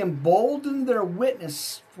dramatically emboldened their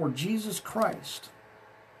witness for Jesus Christ.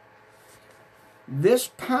 This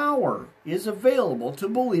power is available to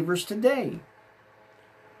believers today.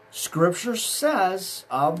 Scripture says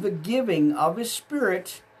of the giving of His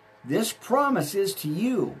Spirit, this promise is to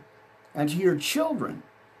you and to your children,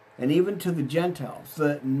 and even to the Gentiles,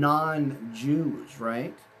 the non-Jews,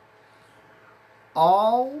 right?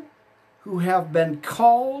 All who have been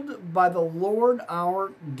called by the Lord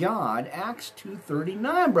our God, Acts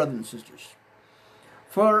 2:39, brothers and sisters.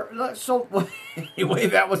 Anyway,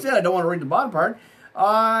 that was it. I don't want to read the bottom part.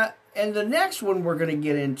 And the next one we're going to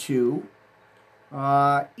get into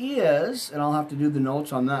is, and I'll have to do the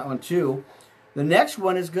notes on that one too, the next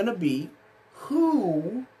one is going to be,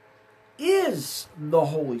 who is the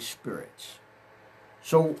Holy Spirit?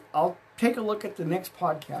 So I'll take a look at the next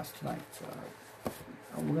podcast tonight.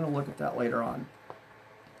 We're going to look at that later on.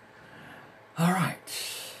 All right.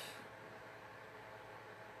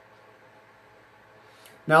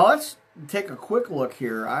 Now let's take a quick look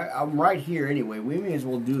here. I'm right here anyway. We may as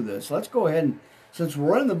well do this. Let's go ahead and, since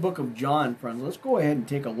we're in the book of John, friends, let's go ahead and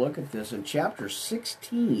take a look at this in chapter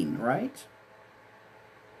 16, right?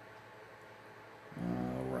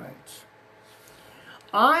 All right.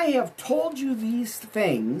 I have told you these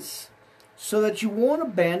things so that you won't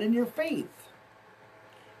abandon your faith.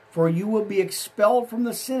 For you will be expelled from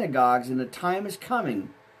the synagogues, and the time is coming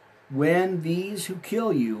when those who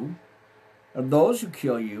kill you,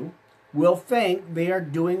 will think they are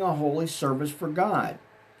doing a holy service for God.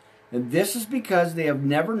 And this is because they have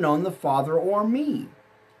never known the Father or me.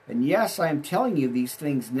 And yes, I am telling you these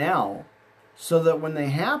things now, so that when they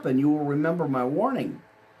happen, you will remember my warning.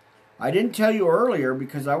 I didn't tell you earlier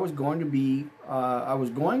because I was going to be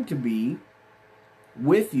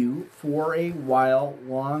with you for a while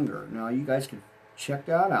longer. Now, you guys can check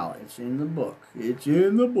that out. It's in the book. It's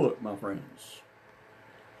in the book, my friends.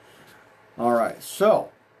 All right,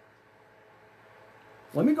 so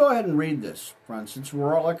let me go ahead and read this, friends. Since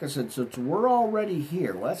we're all, like I said, since we're already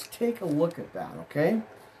here, let's take a look at that, okay?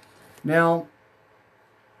 Now,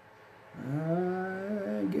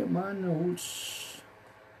 get my notes.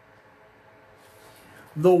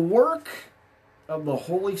 The work of the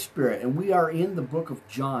Holy Spirit, and we are in the book of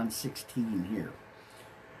John 16 here.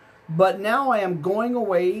 But now I am going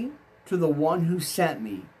away to the one who sent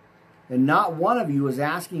me, and not one of you is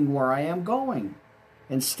asking where I am going.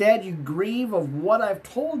 Instead, you grieve of what I've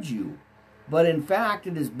told you. But in fact,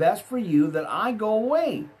 it is best for you that I go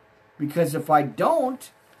away, because if I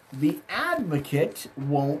don't, the advocate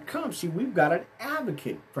won't come. See, we've got an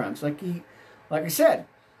advocate, friends. Like I said,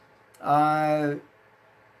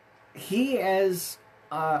 he is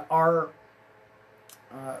our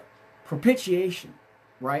propitiation,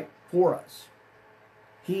 right, for us.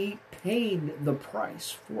 He paid the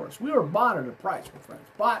price for us. We were bought at a price, my friends,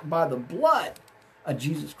 bought by the blood of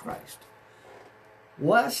Jesus Christ,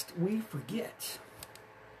 lest we forget.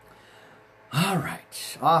 All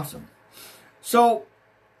right, awesome. So,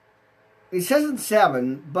 it says in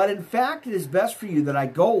 7, but in fact it is best for you that I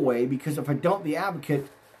go away, because if I don't, the advocate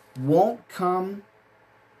won't come.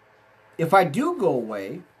 If I do go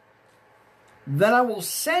away, then I will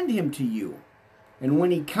send him to you. And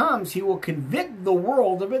when he comes, he will convict the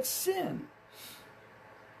world of its sin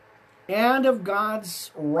and of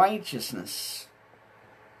God's righteousness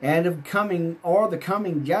and of the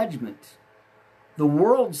coming judgment. The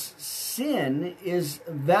world's sin is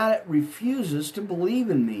that it refuses to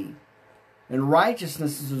believe in me. And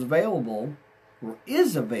righteousness is available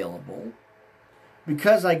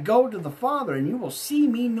because I go to the Father, and you will see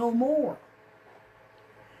me no more.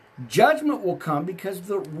 Judgment will come because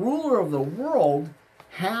the ruler of the world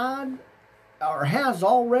has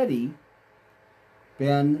already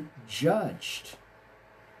been judged.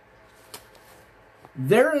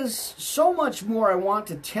 There is so much more I want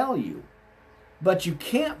to tell you, but you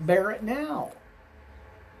can't bear it now.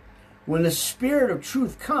 When the Spirit of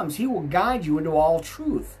truth comes, he will guide you into all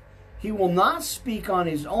truth. He will not speak on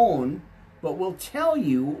his own, but will tell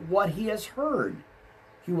you what he has heard.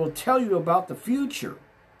 He will tell you about the future.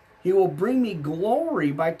 He will bring me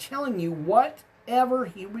glory by telling you whatever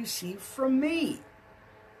he received from me.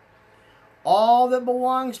 All that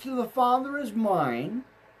belongs to the Father is mine.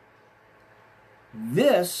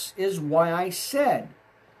 This is why I said,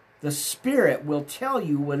 the Spirit will tell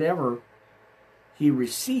you whatever he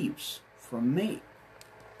receives from me.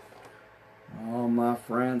 Oh, my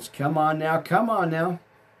friends, come on now.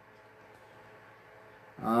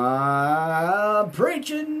 I'm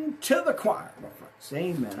preaching to the choir, my friends.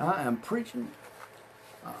 Amen. I am preaching.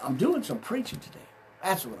 I'm doing some preaching today.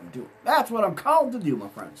 That's what I'm doing. That's what I'm called to do, my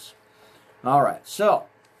friends. All right. So,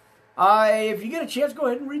 if you get a chance, go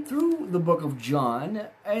ahead and read through the book of John.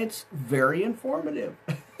 It's very informative.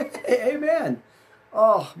 Amen.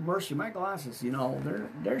 Oh, mercy, my glasses,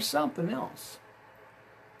 there's something else.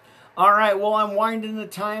 All right, well, I'm winding the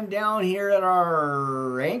time down here at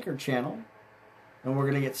our Anchor channel. And we're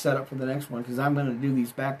going to get set up for the next one, because I'm going to do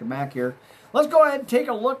these back to back here. Let's go ahead and take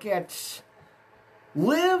a look at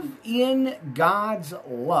Live in God's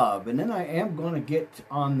Love. And then I am going to get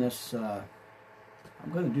on this. I'm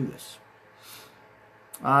going to do this.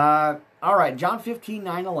 All right, John 15,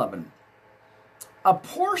 9, 11. A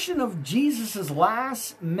portion of Jesus'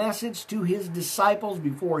 last message to his disciples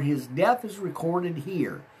before his death is recorded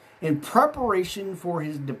here, in preparation for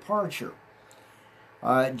his departure.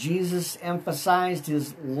 Jesus emphasized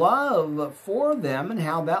his love for them and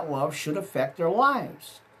how that love should affect their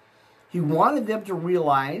lives. He wanted them to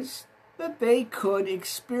realize that they could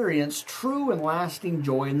experience true and lasting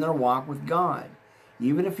joy in their walk with God,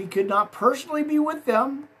 even if he could not personally be with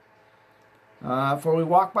them. For we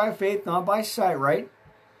walk by faith, not by sight, right?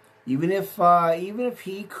 Even if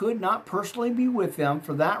he could not personally be with them,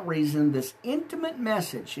 for that reason, this intimate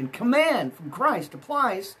message and command from Christ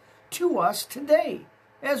applies to us today,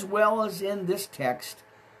 as well as in this text.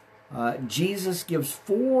 Jesus gives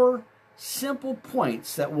 4 simple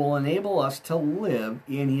points that will enable us to live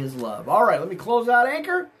in his love. All right, let me close out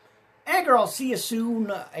Anchor. Anchor, I'll see you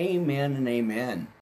soon. Amen and amen.